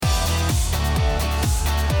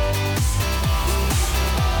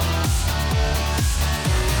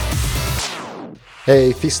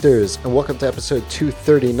Hey Feasters, and welcome to episode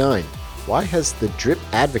 239. Why has the Drip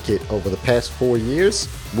Advocate over the past 4 years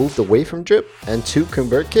moved away from Drip and to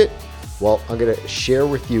ConvertKit? Well, I'm going to share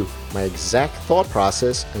with you my exact thought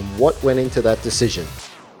process and what went into that decision.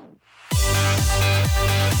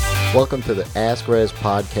 Welcome to the Ask Rez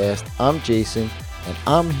podcast. I'm Jason, and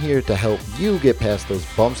I'm here to help you get past those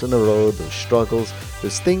bumps in the road, those struggles,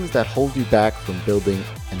 those things that hold you back from building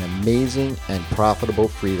an amazing and profitable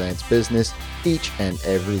freelance business each and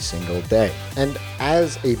every single day. And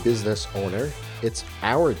as a business owner, it's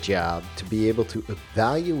our job to be able to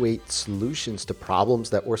evaluate solutions to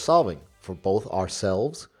problems that we're solving for both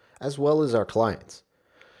ourselves as well as our clients.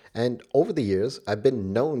 And over the years, I've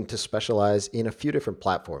been known to specialize in a few different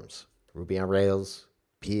platforms: Ruby on Rails,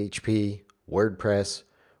 PHP, WordPress,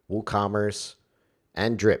 WooCommerce,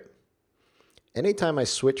 and Drip. Anytime I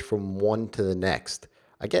switch from one to the next,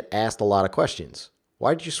 I get asked a lot of questions.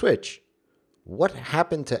 Why did you switch? What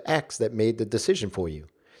happened to X that made the decision for you?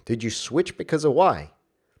 Did you switch because of Y?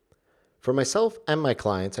 For myself and my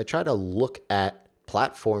clients, I try to look at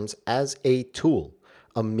platforms as a tool,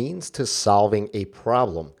 a means to solving a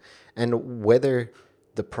problem. And whether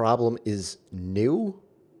the problem is new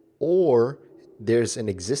or there's an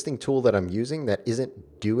existing tool that I'm using that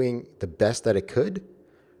isn't doing the best that it could,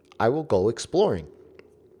 I will go exploring.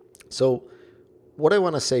 So what I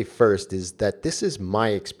want to say first is that this is my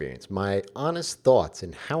experience, my honest thoughts,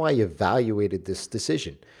 and how I evaluated this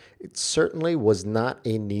decision. It certainly was not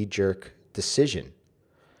a knee-jerk decision.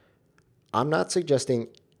 I'm not suggesting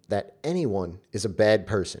that anyone is a bad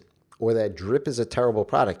person or that Drip is a terrible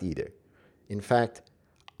product either. In fact,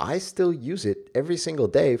 I still use it every single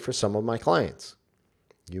day for some of my clients.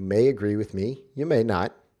 You may agree with me, you may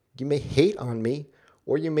not. You may hate on me,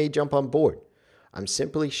 or you may jump on board. I'm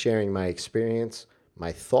simply sharing my experience,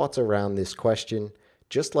 my thoughts around this question,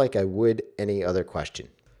 just like I would any other question.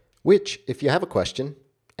 Which, if you have a question,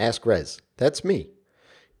 ask Rez. That's me.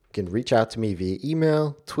 You can reach out to me via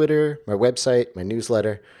email, Twitter, my website, my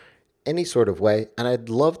newsletter, any sort of way, and I'd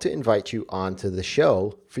love to invite you onto the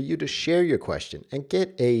show for you to share your question and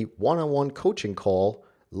get a one-on-one coaching call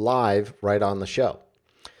live right on the show.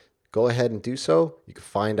 Go ahead and do so. You can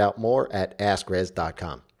find out more at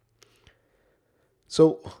askrez.com.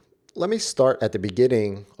 So let me start at the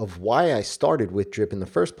beginning of why I started with Drip in the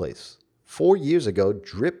first place. 4 years ago,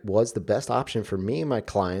 Drip was the best option for me and my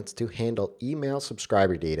clients to handle email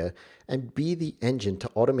subscriber data and be the engine to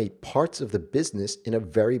automate parts of the business in a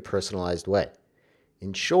very personalized way.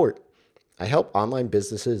 In short, I help online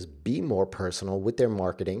businesses be more personal with their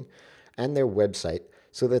marketing and their website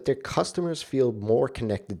so that their customers feel more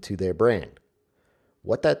connected to their brand.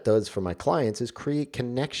 What that does for my clients is create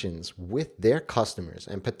connections with their customers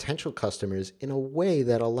and potential customers in a way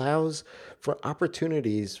that allows for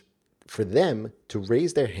opportunities for them to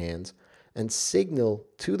raise their hands and signal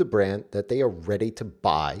to the brand that they are ready to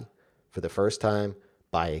buy for the first time,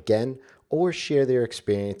 buy again, or share their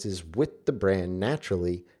experiences with the brand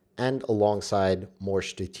naturally and alongside more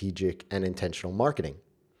strategic and intentional marketing.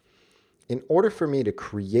 In order for me to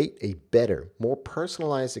create a better, more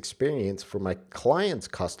personalized experience for my clients'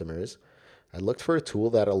 customers, I looked for a tool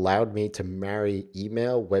that allowed me to marry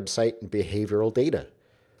email, website, and behavioral data.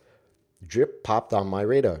 Drip popped on my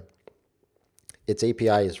radar. Its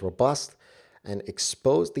API is robust and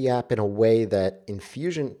exposed the app in a way that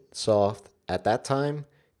Infusionsoft at that time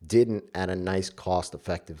didn't at a nice,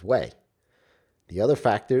 cost-effective way. The other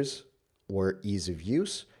factors were ease of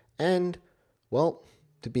use and, well,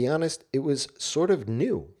 to be honest, it was sort of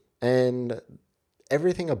new and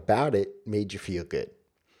everything about it made you feel good.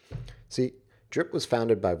 See, Drip was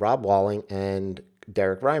founded by Rob Walling and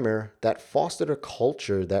Derek Reimer that fostered a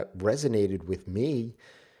culture that resonated with me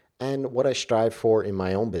and what I strive for in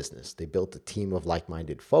my own business. They built a team of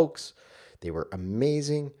like-minded folks. They were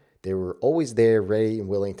amazing. They were always there, ready and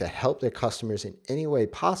willing to help their customers in any way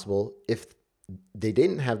possible. If they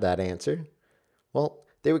didn't have that answer, well,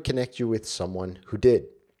 they would connect you with someone who did.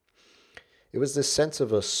 It was this sense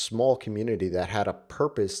of a small community that had a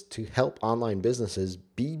purpose to help online businesses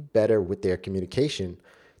be better with their communication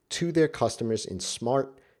to their customers in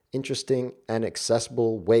smart, interesting, and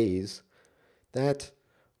accessible ways that,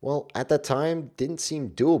 well, at that time didn't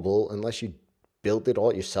seem doable unless you built it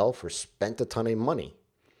all yourself or spent a ton of money.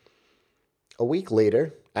 A week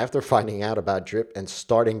later, after finding out about Drip and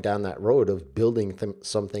starting down that road of building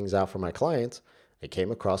some things out for my clients, I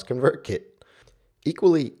came across ConvertKit.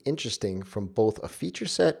 Equally interesting from both a feature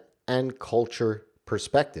set and culture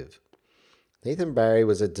perspective. Nathan Barry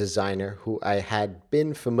was a designer who I had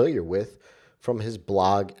been familiar with from his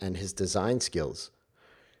blog and his design skills.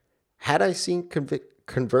 Had I seen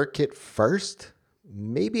ConvertKit first?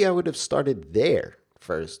 maybe I would have started there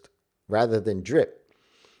first rather than Drip.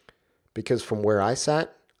 Because from where I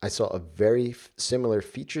sat, I saw a very similar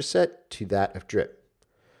feature set to that of Drip.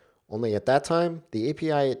 Only at that time, the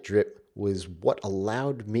API at Drip was what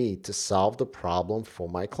allowed me to solve the problem for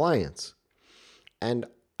my clients. And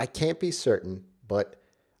I can't be certain, but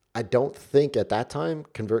I don't think at that time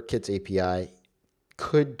ConvertKit's API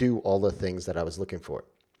could do all the things that I was looking for.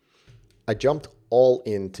 I jumped all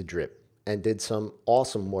into Drip and did some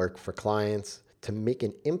awesome work for clients to make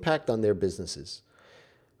an impact on their businesses.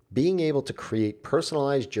 Being able to create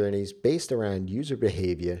personalized journeys based around user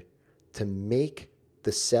behavior to make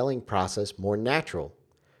the selling process more natural,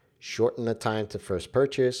 shorten the time to first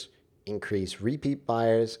purchase, increase repeat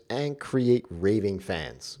buyers, and create raving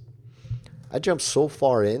fans. I jumped so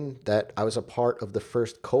far in that I was a part of the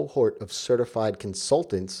first cohort of certified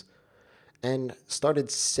consultants and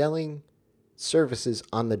started selling services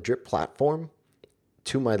on the Drip platform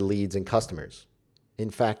to my leads and customers. In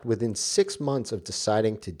fact, within 6 months of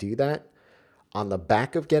deciding to do that, on the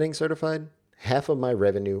back of getting certified, half of my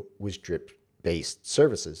revenue was Drip-based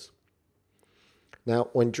services. Now,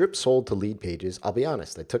 when Drip sold to Lead Pages, I'll be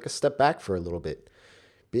honest, I took a step back for a little bit,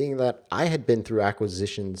 being that I had been through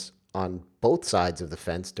acquisitions on both sides of the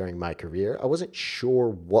fence during my career. I wasn't sure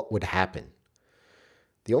what would happen.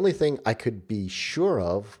 The only thing I could be sure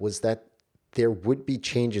of was that there would be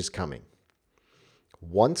changes coming.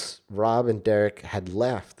 Once Rob and Derek had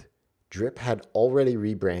left, Drip had already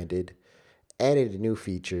rebranded, added new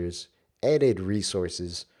features, added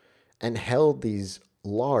resources, and held these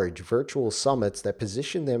large virtual summits that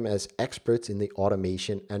positioned them as experts in the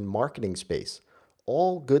automation and marketing space.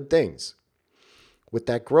 All good things. With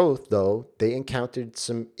that growth, though, they encountered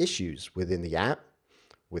some issues within the app,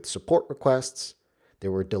 with support requests.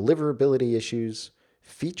 There were deliverability issues,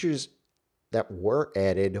 features that were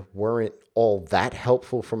added weren't all that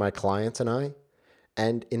helpful for my clients and I.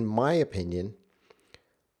 And in my opinion,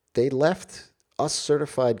 they left us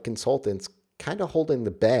certified consultants kind of holding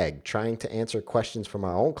the bag, trying to answer questions from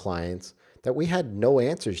our own clients that we had no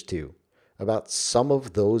answers to about some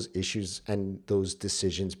of those issues and those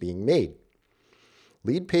decisions being made.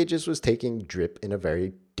 Lead Pages was taking Drip in a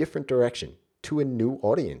very different direction to a new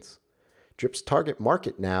audience. Drip's target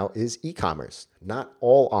market now is e-commerce, not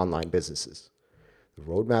all online businesses. The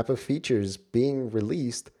roadmap of features being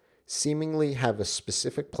released seemingly have a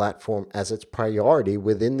specific platform as its priority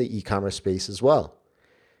within the e-commerce space as well,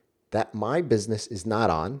 that my business is not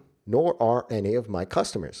on, nor are any of my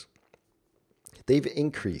customers. They've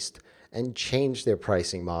increased and changed their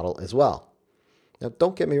pricing model as well. Now,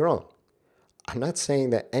 don't get me wrong. I'm not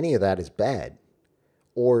saying that any of that is bad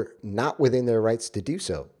or not within their rights to do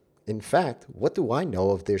so. In fact, what do I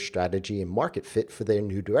know of their strategy and market fit for their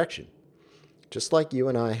new direction? Just like you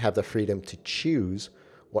and I have the freedom to choose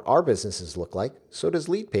what our businesses look like, so does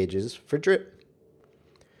Lead Pages for Drip.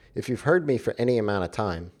 If you've heard me for any amount of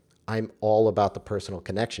time, I'm all about the personal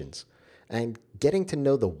connections and getting to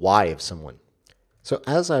know the why of someone. So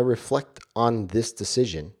as I reflect on this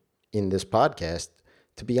decision in this podcast,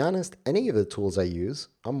 to be honest, any of the tools I use,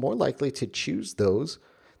 I'm more likely to choose those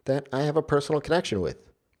that I have a personal connection with.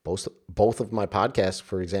 Both of my podcasts,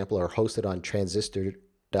 for example, are hosted on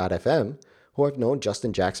Transistor.fm, who I've known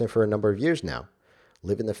Justin Jackson for a number of years now.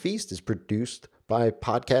 Live in the Feast is produced by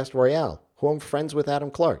Podcast Royale, who I'm friends with Adam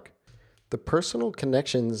Clark. The personal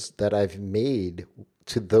connections that I've made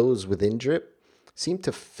to those within Drip seem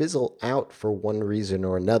to fizzle out for one reason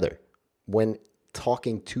or another when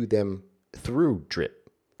talking to them through Drip,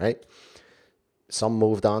 right? Some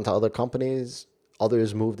moved on to other companies,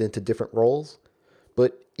 others moved into different roles.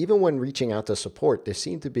 But even when reaching out to support, there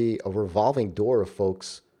seemed to be a revolving door of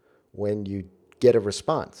folks when you get a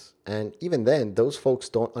response. And even then, those folks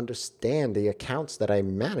don't understand the accounts that I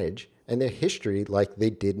manage and their history like they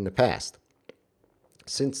did in the past.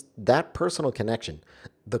 Since that personal connection,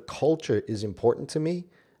 the culture is important to me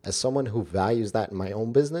as someone who values that in my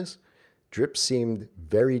own business. Drip seemed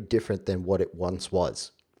very different than what it once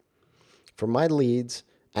was. For my leads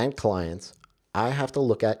and clients, I have to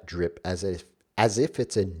look at Drip as if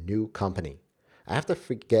it's a new company. I have to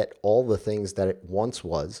forget all the things that it once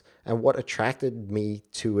was and what attracted me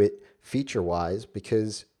to it feature-wise,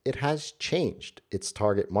 because it has changed its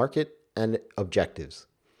target market and objectives.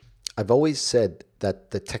 I've always said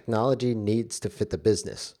that the technology needs to fit the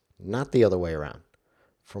business, not the other way around.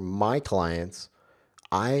 For my clients,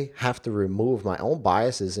 I have to remove my own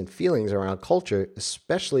biases and feelings around culture,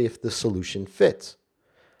 especially if the solution fits.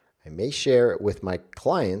 I may share it with my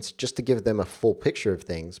clients just to give them a full picture of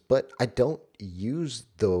things, but I don't use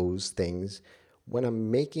those things when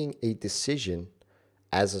I'm making a decision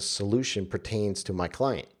as a solution pertains to my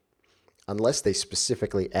client, unless they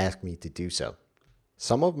specifically ask me to do so.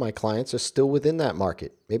 Some of my clients are still within that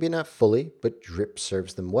market, maybe not fully, but Drip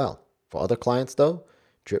serves them well. For other clients, though,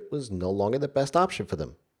 Drip was no longer the best option for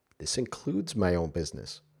them. This includes my own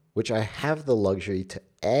business, which I have the luxury to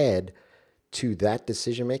add to that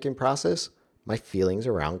decision-making process my feelings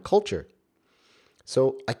around culture.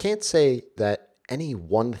 So I can't say that any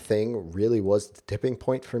one thing really was the tipping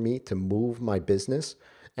point for me to move my business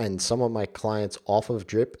and some of my clients off of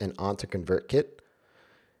Drip and onto ConvertKit.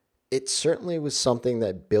 It certainly was something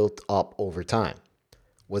that built up over time.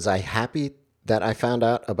 Was I happy that I found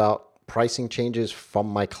out about pricing changes from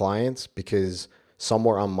my clients because some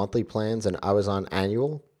were on monthly plans and I was on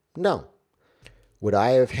annual? No. Would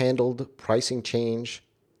I have handled pricing change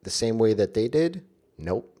the same way that they did?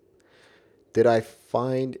 Nope. Did I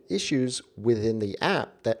find issues within the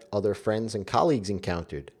app that other friends and colleagues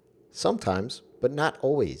encountered? Sometimes, but not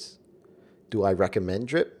always. Do I recommend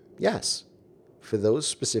Drip? Yes. For those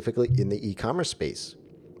specifically in the e-commerce space.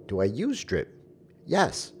 Do I use Drip?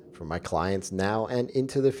 Yes. For my clients now and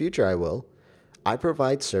into the future, I will. I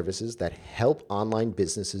provide services that help online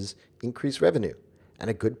businesses increase revenue, and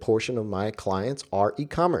a good portion of my clients are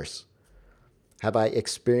e-commerce. Have I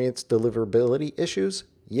experienced deliverability issues?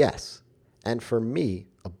 Yes. And for me,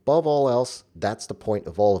 above all else, that's the point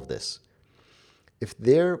of all of this. If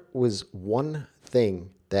there was one thing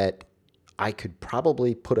that I could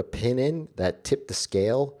probably put a pin in that tipped the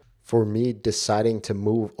scale for me deciding to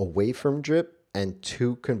move away from Drip and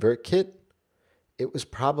to ConvertKit, it was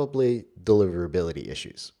probably deliverability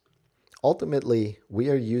issues. Ultimately, we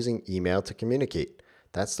are using email to communicate.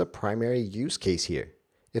 That's the primary use case here.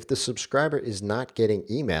 If the subscriber is not getting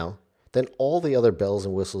email, then all the other bells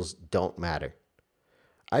and whistles don't matter.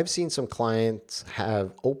 I've seen some clients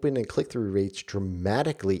have open and click-through rates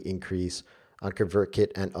dramatically increase on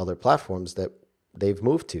ConvertKit and other platforms that they've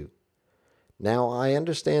moved to. Now, I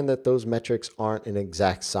understand that those metrics aren't an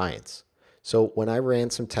exact science. So when I ran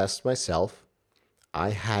some tests myself, I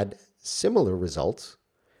had similar results.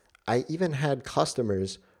 I even had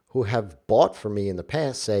customers who have bought from me in the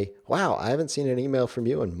past say, wow, I haven't seen an email from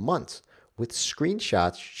you in months, with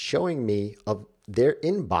screenshots showing me of their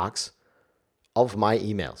inbox of my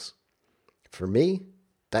emails. For me,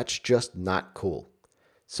 that's just not cool.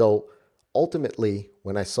 So ultimately,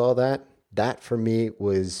 when I saw that, that for me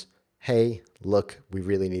was, hey, look, we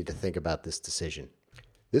really need to think about this decision.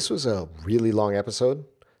 This was a really long episode,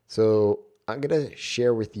 so I'm going to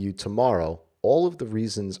share with you tomorrow all of the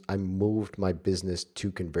reasons I moved my business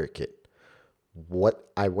to ConvertKit, what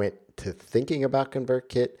I went to thinking about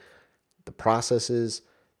ConvertKit, the processes,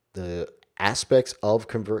 the aspects of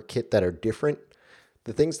ConvertKit that are different,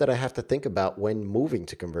 the things that I have to think about when moving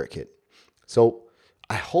to ConvertKit. So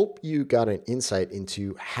I hope you got an insight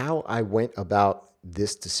into how I went about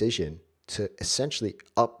this decision to essentially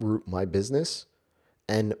uproot my business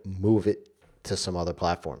and move it to some other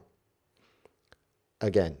platform.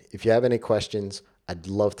 Again, if you have any questions, I'd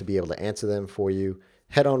love to be able to answer them for you.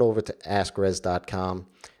 Head on over to askrez.com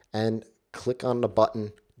and click on the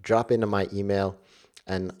button, drop into my email,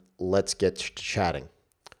 and let's get chatting.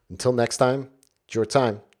 Until next time, it's your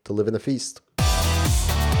time to live in the feast.